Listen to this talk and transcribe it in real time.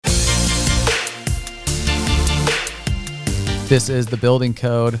This is The Building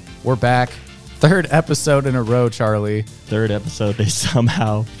Code. We're back. Third episode in a row, Charlie. Third episode, they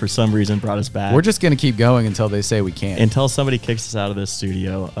somehow, for some reason, brought us back. We're just going to keep going until they say we can't. Until somebody kicks us out of this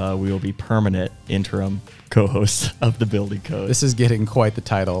studio, we will be permanent interim co-hosts of The Building Code. This is getting quite the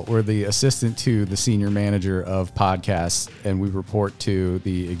title. We're the assistant to the senior manager of podcasts, and we report to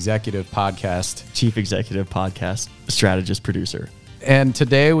the executive podcast. Chief executive podcast strategist producer. And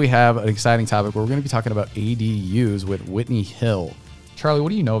today we have an exciting topic where we're going to be talking about ADUs with Whitney Hill. Charlie,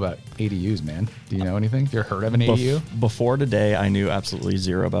 what do you know about ADUs, man? Do you know anything? Have you ever heard of an ADU? Before today, I knew absolutely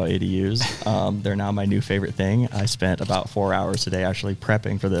zero about ADUs. They're now my new favorite thing. I spent about 4 hours today actually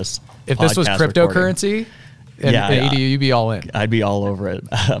prepping for this. If this was cryptocurrency and an ADU, you'd be all in. I'd be all over it.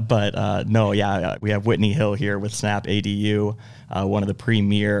 But we have Whitney Hill here with Snap ADU, one of the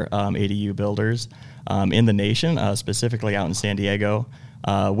premier ADU builders in the nation, specifically out in San Diego.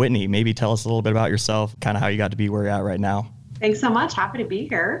 Whitney, maybe tell us a little bit about yourself, kind of how you got to be where you're at right now. Thanks so much. Happy to be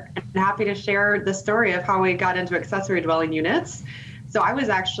here and happy to share the story of how we got into accessory dwelling units. So I was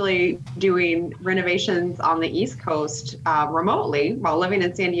actually doing renovations on the East Coast remotely while living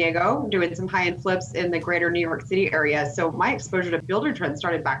in San Diego, doing some high-end flips in the greater New York City area. So my exposure to builder trends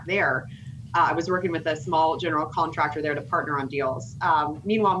started back there. I was working with a small general contractor there to partner on deals.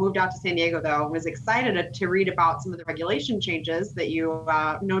 Meanwhile, moved out to San Diego, though, was excited to read about some of the regulation changes that you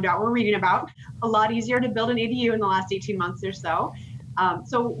no doubt were reading about. A lot easier to build an ADU in the last 18 months or so.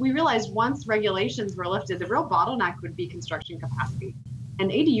 So we realized once regulations were lifted, the real bottleneck would be construction capacity.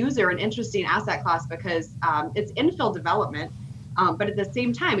 And ADUs are an interesting asset class because it's infill development. But at the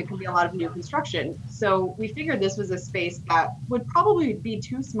same time, it can be a lot of new construction. So we figured this was a space that would probably be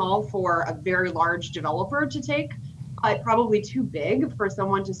too small for a very large developer to take, but probably too big for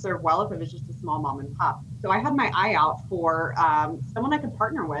someone to serve well if it was just a small mom and pop. So I had my eye out for someone I could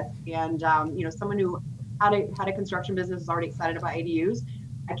partner with, and someone who had a construction business, was already excited about ADUs.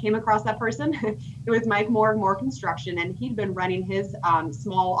 I came across that person. It was Mike Moore of Moore Construction, and he'd been running his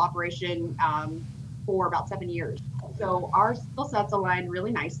small operation for about 7 years. So our skill sets aligned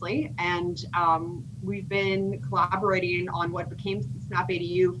really nicely, and we've been collaborating on what became Snap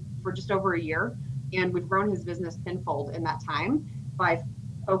ADU for just over a year, and we've grown his business tenfold in that time by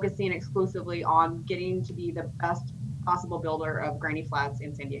focusing exclusively on getting to be the best possible builder of granny flats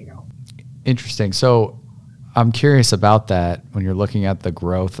in San Diego. Interesting. So I'm curious about that when you're looking at the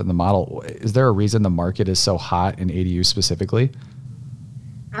growth and the model. Is there a reason the market is so hot in ADU specifically?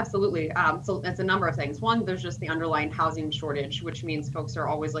 Absolutely. So it's a number of things. One, there's just the underlying housing shortage, which means folks are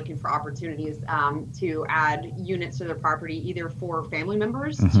always looking for opportunities to add units to their property, either for family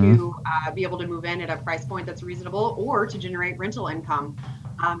members to be able to move in at a price point that's reasonable or to generate rental income.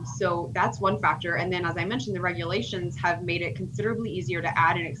 So that's one factor. And then, as I mentioned, the regulations have made it considerably easier to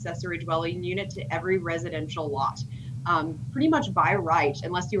add an accessory dwelling unit to every residential lot. Pretty much by right,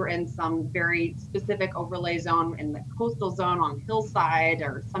 unless you were in some very specific overlay zone in the coastal zone on hillside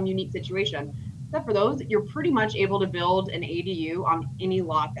or some unique situation. Except for those, you're pretty much able to build an ADU on any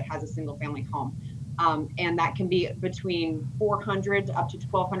lot that has a single family home. And that can be between 400 up to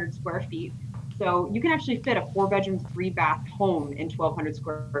 1,200 square feet. So you can actually fit a 4-bedroom, 3-bath home in 1,200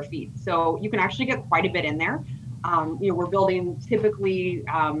 square feet. So you can actually get quite a bit in there. We're building typically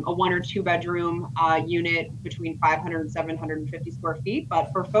a 1 or 2 bedroom unit between 500 and 750 square feet.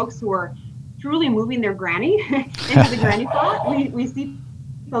 But for folks who are truly moving their granny into the granny flat, we see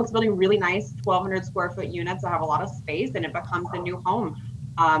folks building really nice 1,200 square foot units that have a lot of space, and it becomes the new home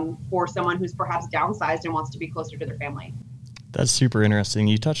for someone who's perhaps downsized and wants to be closer to their family. That's super interesting.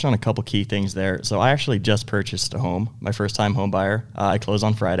 You touched on a couple key things there. So I actually just purchased a home, my first time home buyer. I closed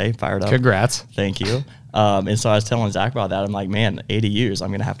on Friday, fired up. Congrats. Thank you. And so I was telling Zach about that. I'm like, man, ADUs,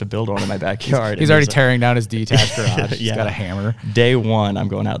 I'm going to have to build one in my backyard. He's already tearing down his detached garage. He's got a hammer. Day one, I'm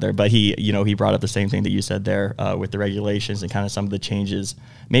going out there. But he brought up the same thing that you said there with the regulations and kind of some of the changes.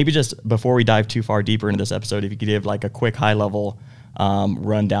 Maybe just before we dive too far deeper into this episode, if you could give like a quick high level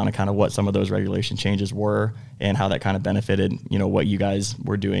rundown of kind of what some of those regulation changes were and how that kind of benefited, what you guys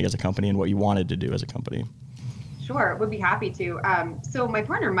were doing as a company and what you wanted to do as a company. Sure, would be happy to. So my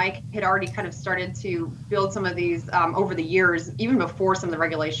partner, Mike, had already kind of started to build some of these over the years, even before some of the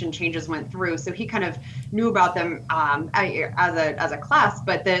regulation changes went through. So he kind of knew about them as a class,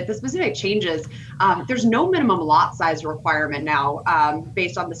 but the specific changes, there's no minimum lot size requirement now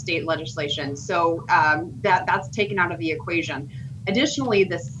based on the state legislation. So that's taken out of the equation. Additionally,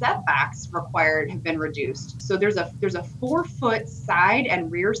 the setbacks required have been reduced. So there's a 4-foot side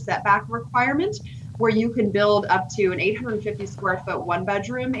and rear setback requirement where you can build up to an 850 square foot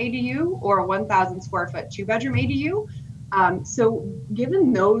 1-bedroom ADU or a 1,000 square foot 2-bedroom ADU. So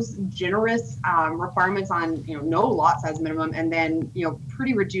given those generous requirements on no lot size minimum, and then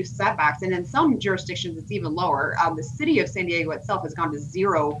pretty reduced setbacks, and in some jurisdictions it's even lower. The city of San Diego itself has gone to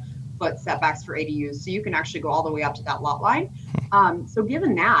 0-foot setbacks for ADUs, so you can actually go all the way up to that lot line. So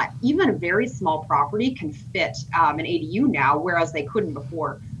given that, even a very small property can fit an ADU now, whereas they couldn't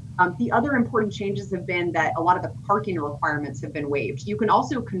before. The other important changes have been that a lot of the parking requirements have been waived. You can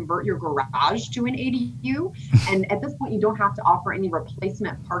also convert your garage to an ADU, and at this point, you don't have to offer any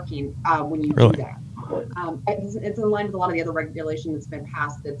replacement parking when you do that. It's in line with a lot of the other regulation that's been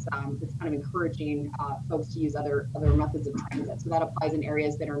passed. That's kind of encouraging folks to use other methods of transit. So that applies in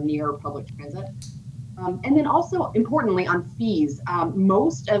areas that are near public transit. And then also importantly on fees,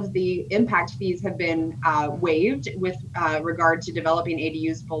 most of the impact fees have been waived with regard to developing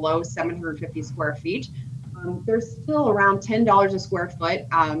ADUs below 750 square feet. There's still around $10 a square foot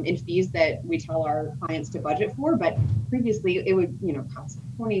in fees that we tell our clients to budget for, but previously it would cost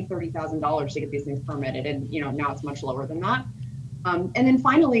 $20,000, $30,000 to get these things permitted, and now it's much lower than that. And then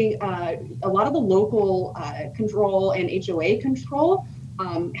finally, a lot of the local control and HOA control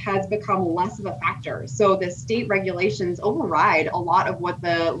has become less of a factor. So the state regulations override a lot of what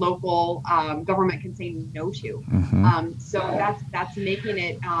the local government can say no to. So that's making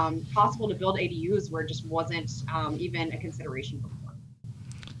it possible to build ADUs where it just wasn't even a consideration before.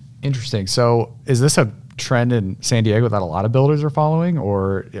 Interesting. So is this a trend in San Diego that a lot of builders are following,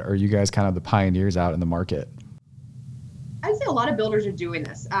 or are you guys kind of the pioneers out in the market? I'd say a lot of builders are doing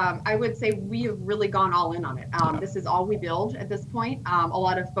this. I would say we have really gone all in on it. This is all we build at this point. A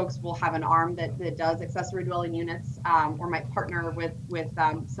lot of folks will have an arm that does accessory dwelling units, or might partner with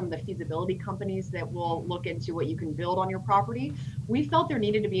some of the feasibility companies that will look into what you can build on your property. We felt there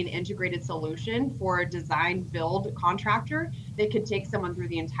needed to be an integrated solution for a design build contractor that could take someone through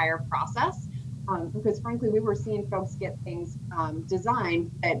the entire process. Because frankly, we were seeing folks get things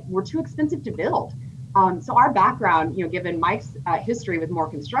designed that were too expensive to build. So our background, given Mike's history with more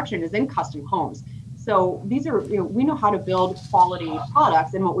construction, is in custom homes. So these are, we know how to build quality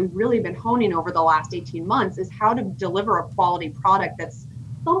products, and what we've really been honing over the last 18 months is how to deliver a quality product that's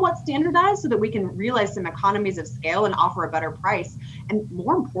somewhat standardized so that we can realize some economies of scale and offer a better price. And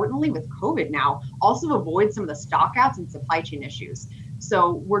more importantly, with COVID now, also avoid some of the stockouts and supply chain issues.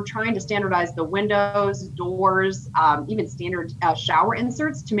 So we're trying to standardize the windows, doors, even standard shower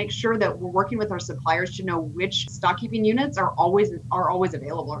inserts to make sure that we're working with our suppliers to know which stock keeping units are always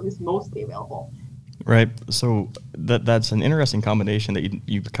available, or at least mostly available. Right. So that's an interesting combination that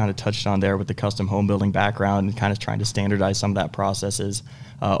you kind of touched on there with the custom home building background and kind of trying to standardize some of that processes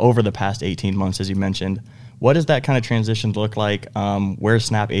over the past 18 months, as you mentioned. What does that kind of transition look like? Where's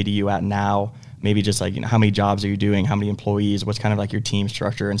Snap ADU at now? Maybe just like, how many jobs are you doing? How many employees? What's kind of like your team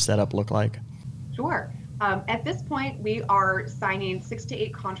structure and setup look like? Sure. At this point, we are signing 6 to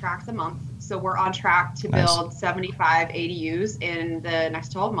 8 contracts a month. So we're on track to build 75 ADUs in the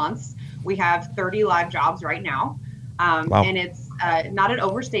next 12 months. We have 30 live jobs right now. Wow. And it's not an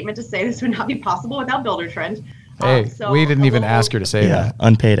overstatement to say this would not be possible without Builder-Trend. Hey, we didn't even ask her to say that.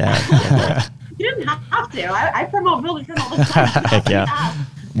 Unpaid ad. You didn't have to. I promote Builder-Trend all the time. Heck yeah.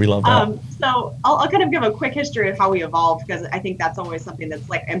 We love that. So I'll kind of give a quick history of how we evolved, because I think that's always something that's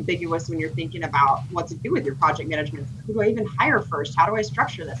like ambiguous when you're thinking about what to do with your project management. Who do I even hire first? How do I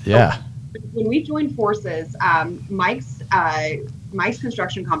structure this? Yeah. So when we joined forces, Mike's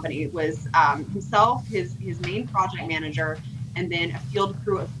construction company was himself, his main project manager, and then a field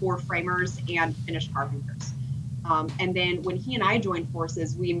crew of 4 framers and finished carpenters. And then when he and I joined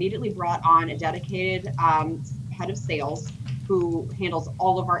forces, we immediately brought on a dedicated head of sales who handles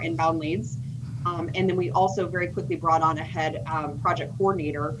all of our inbound leads. And then we also very quickly brought on a head project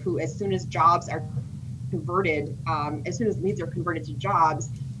coordinator who, as soon as jobs are converted, as soon as leads are converted to jobs,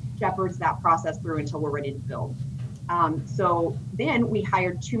 shepherds that process through until we're ready to build. So then we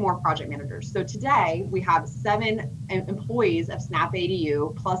hired 2 more project managers. So today we have 7 employees of Snap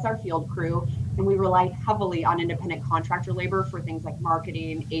ADU plus our field crew, and we rely heavily on independent contractor labor for things like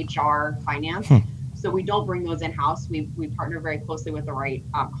marketing, HR, finance. So we don't bring those in-house. We partner very closely with the right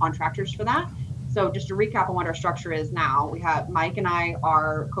contractors for that. So just to recap on what our structure is now, we have Mike and I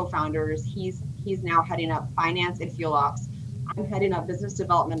are co-founders. He's now heading up finance and field ops. I'm heading up business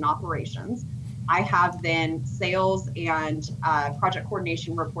development and operations. I have then sales and project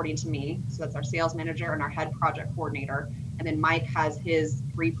coordination reporting to me. So that's our sales manager and our head project coordinator. And then Mike has his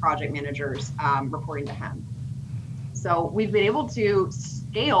 3 project managers reporting to him. So we've been able to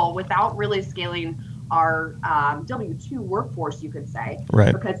scale without really scaling our W-2 workforce, you could say.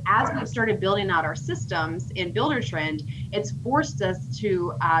 Right. Because as we've started building out our systems in Builder-Trend, it's forced us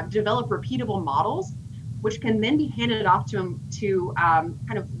to develop repeatable models which can then be handed off to them to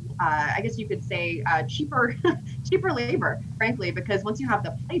kind of, I guess you could say, cheaper labor, frankly, because once you have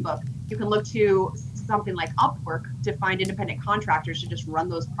the playbook, you can look to something like Upwork to find independent contractors to just run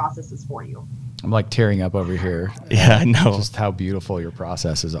those processes for you. I'm like tearing up over here. Yeah, I know. Just how beautiful your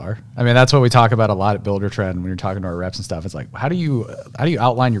processes are. I mean, that's what we talk about a lot at Builder Trend when you're talking to our reps and stuff. It's like, how do you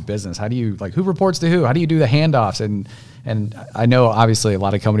outline your business? How do you, like, who reports to who? How do you do the handoffs? And I know obviously a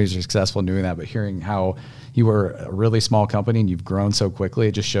lot of companies are successful in doing that, but hearing how you were a really small company and you've grown so quickly,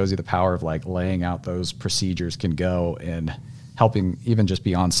 it just shows you the power of like laying out those procedures can go and helping even just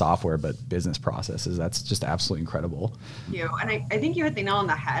beyond software, but business processes. That's just absolutely incredible. Thank you. And I think you hit the nail on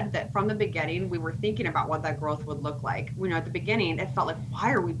the head that from the beginning, we were thinking about what that growth would look like. You know, at the beginning, it felt like,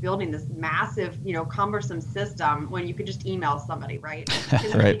 why are we building this massive, cumbersome system when you could just email somebody, right?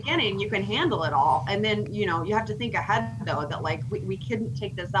 Because Right. at the beginning, you can handle it all. And then, you have to think ahead though, that like, we couldn't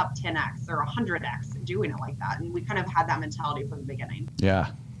take this up 10x or 100x doing it like that. And we kind of had that mentality from the beginning.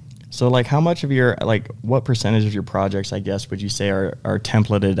 Yeah. So like how much of your, like what percentage of your projects, I guess, would you say are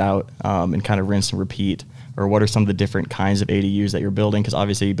templated out and kind of rinse and repeat? Or what are some of the different kinds of ADUs that you're building? Because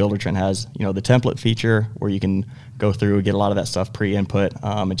obviously Builder Trend has, the template feature where you can go through and get a lot of that stuff pre-input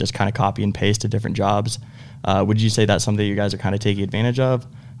and just kind of copy and paste to different jobs. Would you say that's something you guys are kind of taking advantage of?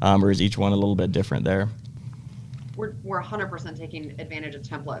 Or is each one a little bit different there? We're 100% taking advantage of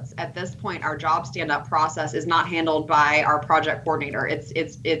templates. At this point, our job stand-up process is not handled by our project coordinator.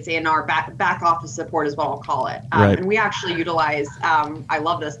 It's in our back office support is what I'll call it. Right. And we actually utilize. I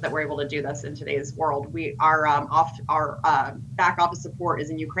love this that we're able to do this in today's world. Our back office support is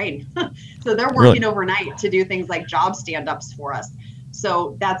in Ukraine, so they're working overnight to do things like job stand-ups for us.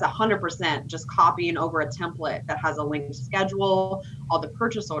 So that's 100% just copying over a template that has a linked schedule, all the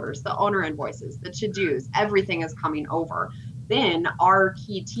purchase orders, the owner invoices, the to-dos, everything is coming over. Then our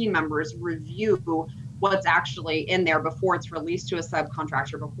key team members review what's actually in there before it's released to a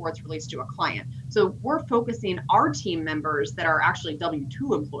subcontractor, before it's released to a client. So we're focusing our team members that are actually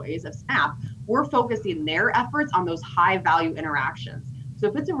W-2 employees of Snap, we're focusing their efforts on those high value interactions. So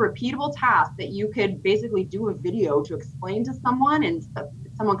if it's a repeatable task that you could basically do a video to explain to someone and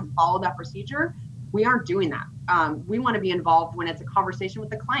someone can follow that procedure, we aren't doing that. We want to be involved when it's a conversation with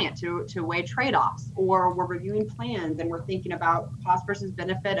the client to weigh trade-offs, or we're reviewing plans and we're thinking about cost versus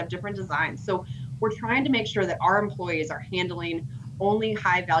benefit of different designs. So we're trying to make sure that our employees are handling only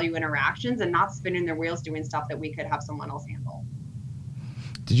high value interactions and not spinning their wheels doing stuff that we could have someone else handle.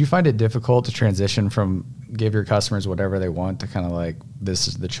 Did you find it difficult to transition from give your customers whatever they want to kind of like, this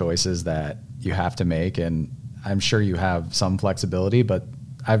is the choices that you have to make? And I'm sure you have some flexibility, but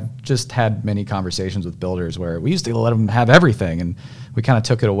I've just had many conversations with builders where we used to let them have everything and we kind of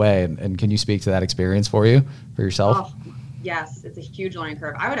took it away. And can you speak to that experience for yourself? Oh, yes, it's a huge learning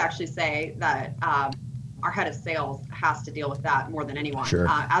curve. I would actually say that our head of sales has to deal with that more than anyone. Sure.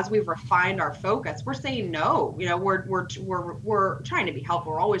 As we've refined our focus, we're saying no. We're trying to be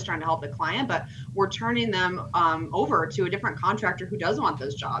helpful. We're always trying to help the client, but we're turning them over to a different contractor who does want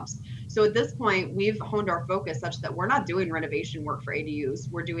those jobs. So at this point, we've honed our focus such that we're not doing renovation work for ADUs.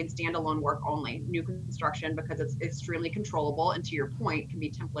 We're doing standalone work only, new construction, because it's extremely controllable and, to your point, can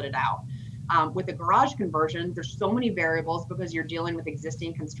be templated out. With the garage conversion, there's so many variables because you're dealing with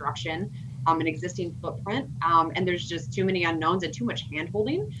existing construction, an existing footprint, and there's just too many unknowns and too much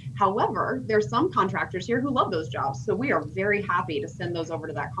hand-holding. However, there's some contractors here who love those jobs, so we are very happy to send those over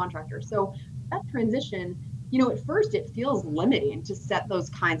to that contractor. So that transition, at first it feels limiting to set those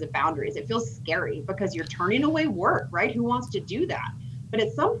kinds of boundaries. It feels scary because you're turning away work, right? Who wants to do that? But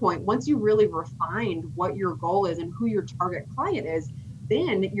at some point, once you really refined what your goal is and who your target client is,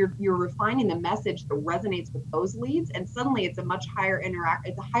 then you're refining the message that resonates with those leads, and suddenly it's a much higher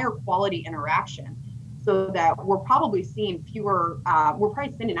it's a higher quality interaction, so that we're probably seeing fewer, we're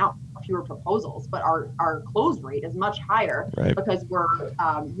probably sending out fewer proposals, but our close rate is much higher, right? Because we're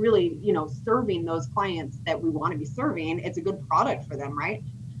really, serving those clients that we want to be serving. It's a good product for them, right?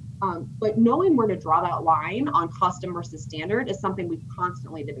 But knowing where to draw that line on custom versus standard is something we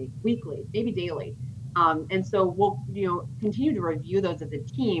constantly debate, weekly, maybe daily. And so we'll, continue to review those as a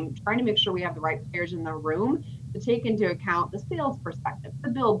team, trying to make sure we have the right players in the room to take into account the sales perspective, the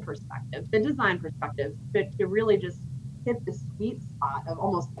build perspective, the design perspective, to really just hit the sweet spot of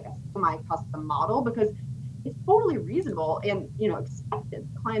almost like a semi-custom model, because it's totally reasonable and, expected.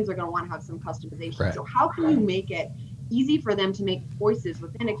 Clients are going to want to have some customization. Right. So how can you make it easy for them to make choices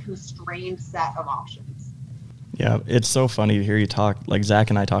within a constrained set of options? Yeah, it's so funny to hear you talk. Like Zach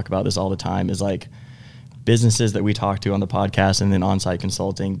and I talk about this all the time, is like, businesses that we talk to on the podcast and then on-site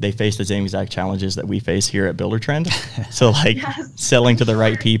consulting, they face the same exact challenges that we face here at Builder Trend. So like selling to the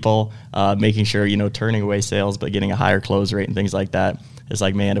right people, making sure, turning away sales, but getting a higher close rate and things like that. It's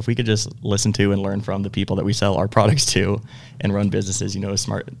like, man, if we could just listen to and learn from the people that we sell our products to and run businesses,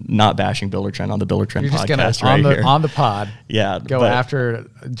 smart, not bashing Builder Trend on the Builder Trend podcast on the pod. Yeah. Go after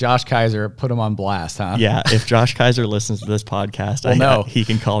Josh Kaiser, put him on blast, huh? Yeah. If Josh Kaiser listens to this podcast, he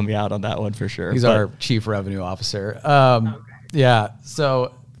can call me out on that one for sure. He's our chief revenue officer. Yeah.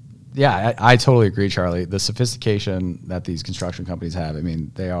 So yeah, I totally agree, Charlie. The sophistication that these construction companies have, I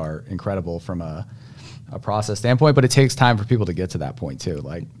mean, they are incredible from a process standpoint, but it takes time for people to get to that point too.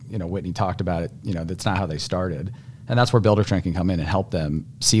 Like, Whitney talked about it, that's not how they started. And that's where Builder Trend can come in and help them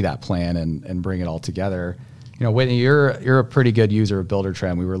see that plan and bring it all together. Whitney, you're a pretty good user of Builder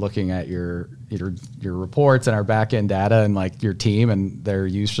Trend. We were looking at your reports and our back end data and like your team and their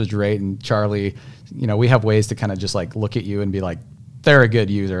usage rate. And Charlie, we have ways to kind of just like look at you and be like, they're a good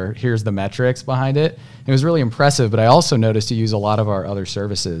user. Here's the metrics behind it. It was really impressive, but I also noticed you use a lot of our other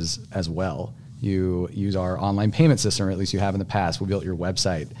services as well. You use our online payment system, or at least you have in the past. We built your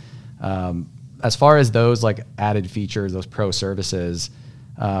website. As far as those like added features, those pro services,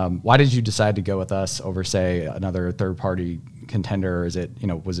 why did you decide to go with us over, say, another third-party contender? Or is it,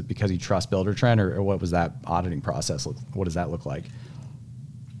 was it because you trust Builder Trend, or what was that auditing process? What does that look like?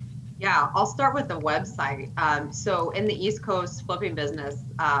 Yeah, I'll start with the website. So in the East Coast flipping business,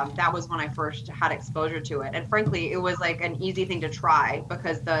 that was when I first had exposure to it. And frankly, it was like an easy thing to try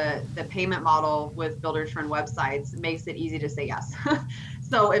because the payment model with Builder Trend websites makes it easy to say yes.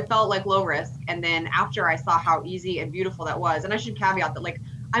 So it felt like low risk. And then after I saw how easy and beautiful that was, and I should caveat that like,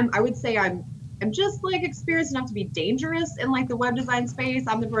 I would say I'm just like experienced enough to be dangerous in like the web design space.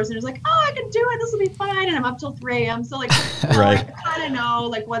 I'm the person who's like, oh, I can do it. This will be fine. And I'm up till 3 a.m. So like, right. I kind of know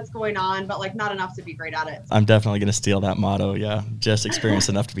like what's going on, but like not enough to be great at it. I'm definitely going to steal that motto. Yeah. Just experienced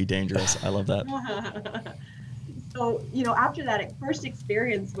enough to be dangerous. I love that. So, after that first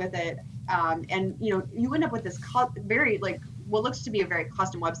experience with it, and, you end up with this very like, what looks to be a very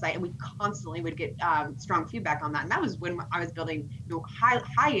custom website, and we constantly would get strong feedback on that. And that was when I was building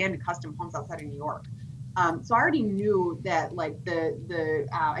high-end custom homes outside of New York. So I already knew that like the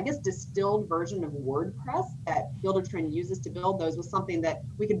I guess distilled version of WordPress that Builder Trend uses to build those was something that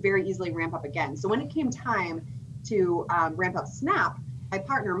we could very easily ramp up again. So when it came time to ramp up Snap, my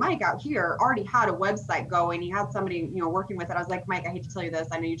partner Mike out here already had a website going. He had somebody working with it. I was like, Mike, I hate to tell you this.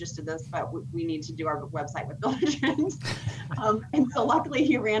 I know you just did this, but we need to do our website with Builder Trend. And so luckily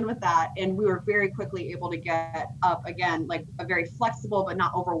he ran with that, and we were very quickly able to get up again like a very flexible but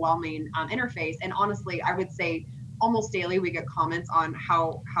not overwhelming interface. And honestly, I would say almost daily we get comments on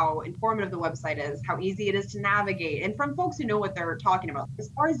how informative the website is, how easy it is to navigate, and from folks who know what they're talking about. As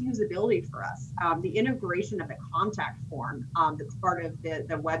far as usability for us, the integration of the contact form that's part of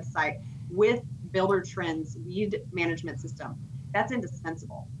the website with Builder Trend's lead management system, that's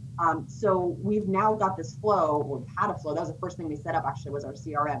indispensable. So we've now got this flow. We've had a flow. That was the first thing we set up actually was our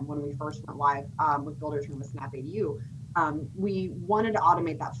CRM when we first went live with Builder Trend with Snap ADU. We wanted to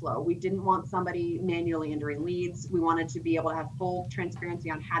automate that flow. We didn't want somebody manually entering leads. We wanted to be able to have full transparency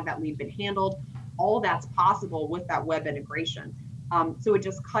on had that lead been handled. All that's possible with that web integration. So it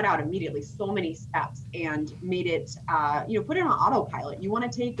just cut out immediately so many steps and made it, put it on autopilot. You want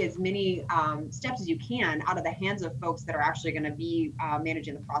to take as many steps as you can out of the hands of folks that are actually going to be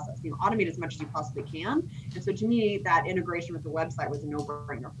managing the process. Automate as much as you possibly can. And so to me, that integration with the website was a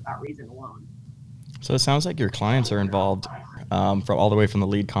no-brainer for that reason alone. So it sounds like your clients are involved from all the way from the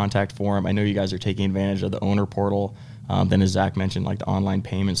lead contact form. I know you guys are taking advantage of the owner portal. Then as Zach mentioned, like the online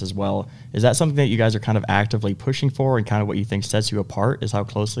payments as well. Is that something that you guys are kind of actively pushing for, and kind of what you think sets you apart is how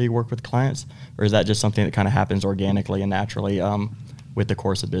closely you work with clients? Or is that just something that kind of happens organically and naturally with the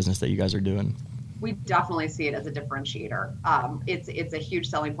course of business that you guys are doing? We definitely see it as a differentiator. It's a huge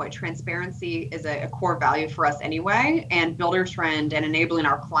selling point. Transparency is a core value for us anyway, and Builder Trend and enabling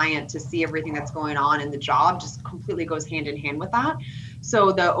our client to see everything that's going on in the job just completely goes hand in hand with that.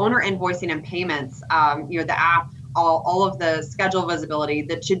 So the owner invoicing and payments, the app, all of the schedule visibility,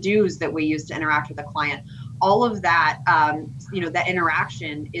 the to-dos that we use to interact with the client, all of that, that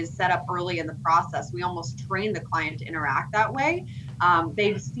interaction is set up early in the process. We almost train the client to interact that way.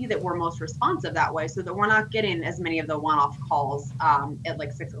 They see that we're most responsive that way, so that we're not getting as many of the one-off calls at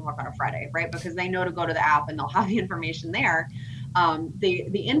like 6 o'clock on a Friday, right? Because they know to go to the app and they'll have the information there.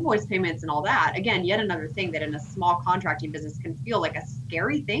 The invoice payments and all that, again, yet another thing that in a small contracting business can feel like a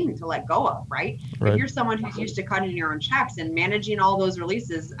scary thing to let go of, right? If you're someone who's used to cutting your own checks and managing all those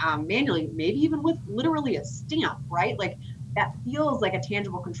releases manually, maybe even with literally a stamp, right? Like that feels like a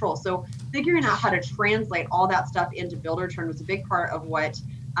tangible control. So figuring out how to translate all that stuff into Buildertrend was a big part of what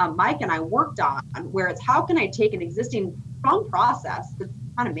Mike and I worked on, where it's how can I take an existing strong process that's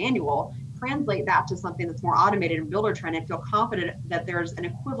kind of manual, translate that to something that's more automated in Buildertrend and feel confident that there's an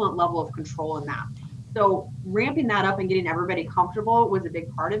equivalent level of control in that. So ramping that up and getting everybody comfortable was a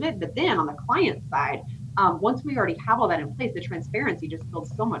big part of it. But then on the client side, once we already have all that in place, the transparency just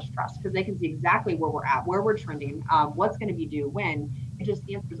builds so much trust because they can see exactly where we're at, where we're trending, what's going to be due when. It just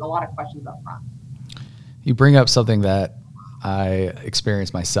answers a lot of questions up front. You bring up something that I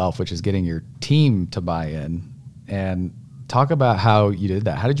experienced myself, which is getting your team to buy in, and talk about how you did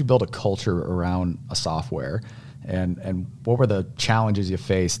that. How did you build a culture around a software, and what were the challenges you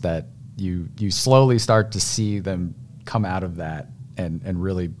faced that you slowly start to see them come out of that and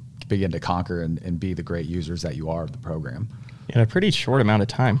really begin to conquer and be the great users that you are of the program? In a pretty short amount of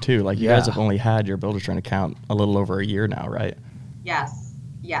time too. Like you guys have only had your Buildertrend account a little over a year now, right?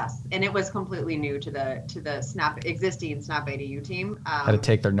 Yes, and it was completely new to the existing Snap ADU team. Had to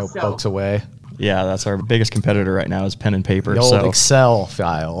take their notebooks away. Yeah, that's our biggest competitor right now is pen and paper. The old Excel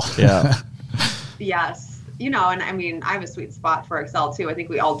file. Yeah. Yes. And I mean, I have a sweet spot for Excel too. I think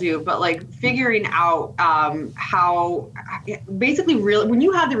we all do. But like figuring out how basically when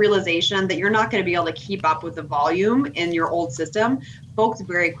you have the realization that you're not going to be able to keep up with the volume in your old system, folks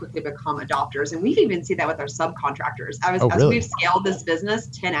very quickly become adopters. And we've even seen that with our subcontractors. As we've scaled this business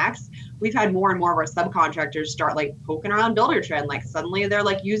 10x, we've had more and more of our subcontractors start like poking around Buildertrend. Like suddenly they're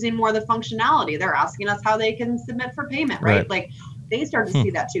like using more of the functionality. They're asking us how they can submit for payment, right? Like they start to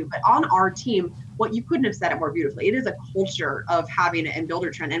see that too. But on our team, what you couldn't have said it more beautifully. It is a culture of having it in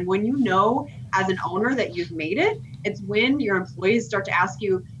Buildertrend. And when you know as an owner that you've made it, it's when your employees start to ask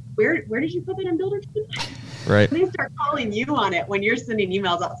you, where did you put that in Buildertrend? Right. They start calling you on it when you're sending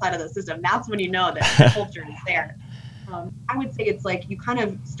emails outside of the system. That's when you know that the culture is there. I would say it's like you kind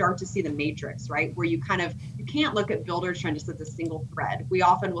of start to see the matrix, right? Where you can't look at Buildertrend just as a single thread. We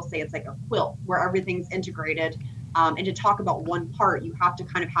often will say it's like a quilt where everything's integrated. And to talk about one part, you have to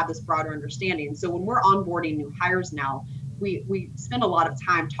kind of have this broader understanding. So when we're onboarding new hires now, we spend a lot of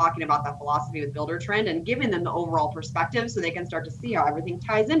time talking about that philosophy with Buildertrend and giving them the overall perspective so they can start to see how everything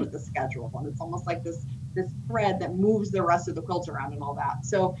ties in with the schedule. And it's almost like this thread that moves the rest of the quilt around and all that.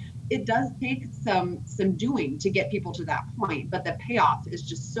 So it does take some doing to get people to that point, but the payoff is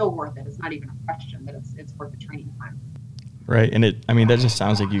just so worth it. It's not even a question that it's worth the training time. Right. And that just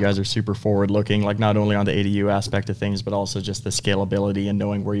sounds like you guys are super forward looking, like not only on the ADU aspect of things, but also just the scalability and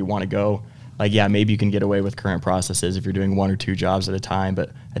knowing where you want to go. Like, yeah, maybe you can get away with current processes if you're doing 1 or 2 jobs at a time. But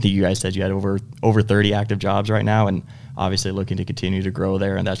I think you guys said you had over 30 active jobs right now and obviously looking to continue to grow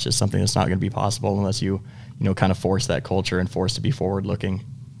there. And that's just something that's not going to be possible unless you kind of force that culture and force to be forward looking.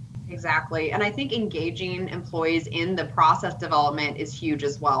 Exactly. And I think engaging employees in the process development is huge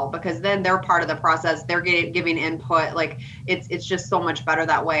as well, because then they're part of the process. They're giving input. Like it's just so much better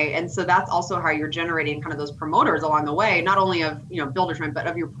that way. And so that's also how you're generating kind of those promoters along the way, not only of, Buildertrend, but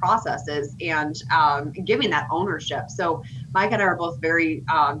of your processes and giving that ownership. So Mike and I are both very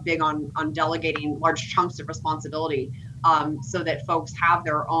big on delegating large chunks of responsibility so that folks have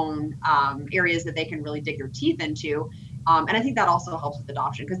their own areas that they can really dig their teeth into. And I think that also helps with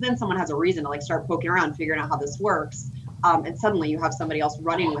adoption because then someone has a reason to like start poking around, figuring out how this works. And suddenly you have somebody else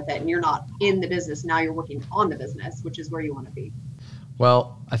running with it and you're not in the business. Now you're working on the business, which is where you want to be.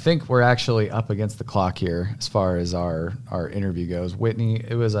 Well, I think we're actually up against the clock here as far as our interview goes. Whitney,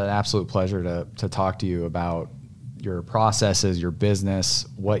 it was an absolute pleasure to talk to you about your processes, your business,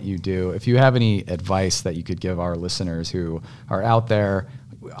 what you do. If you have any advice that you could give our listeners who are out there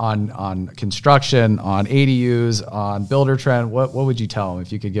on construction, on ADUs, on Buildertrend, what would you tell them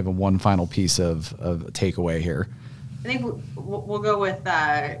if you could give them one final piece of takeaway here? I think we'll go with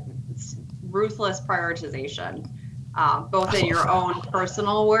ruthless prioritization, both in your own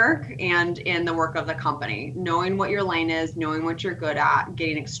personal work and in the work of the company. Knowing what your lane is, knowing what you're good at,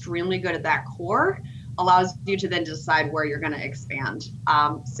 getting extremely good at that core allows you to then decide where you're going to expand.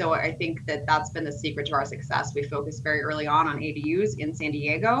 So I think that's been the secret to our success. We focused very early on ADUs in San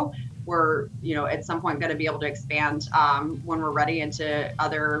Diego. We're, at some point going to be able to expand when we're ready into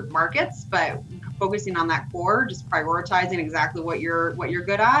other markets, but focusing on that core, just prioritizing exactly what you're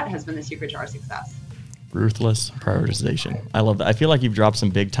good at has been the secret to our success. Ruthless prioritization. I love that. I feel like you've dropped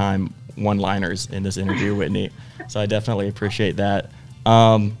some big time one-liners in this interview, Whitney. So I definitely appreciate that.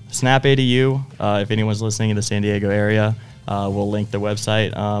 Snap ADU, if anyone's listening in the San Diego area, we'll link the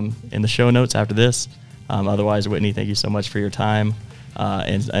website in the show notes after this. Otherwise, Whitney, thank you so much for your time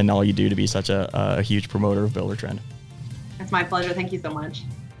and all you do to be such a huge promoter of Buildertrend. It's my pleasure. Thank you so much.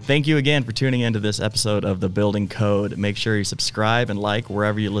 Thank you again for tuning into this episode of The Building Code. Make sure you subscribe and like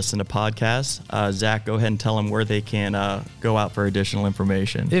wherever you listen to podcasts. Zach, go ahead and tell them where they can go out for additional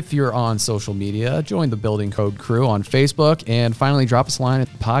information. If you're on social media, join the Building Code crew on Facebook, and finally drop us a line at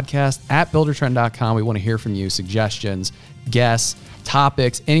podcast@buildertrend.com. We want to hear from you, suggestions, guests,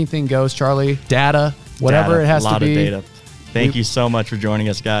 topics, anything goes. Charlie, data, whatever it has to be. A lot of data. Thank you so much for joining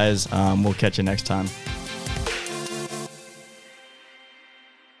us, guys. We'll catch you next time.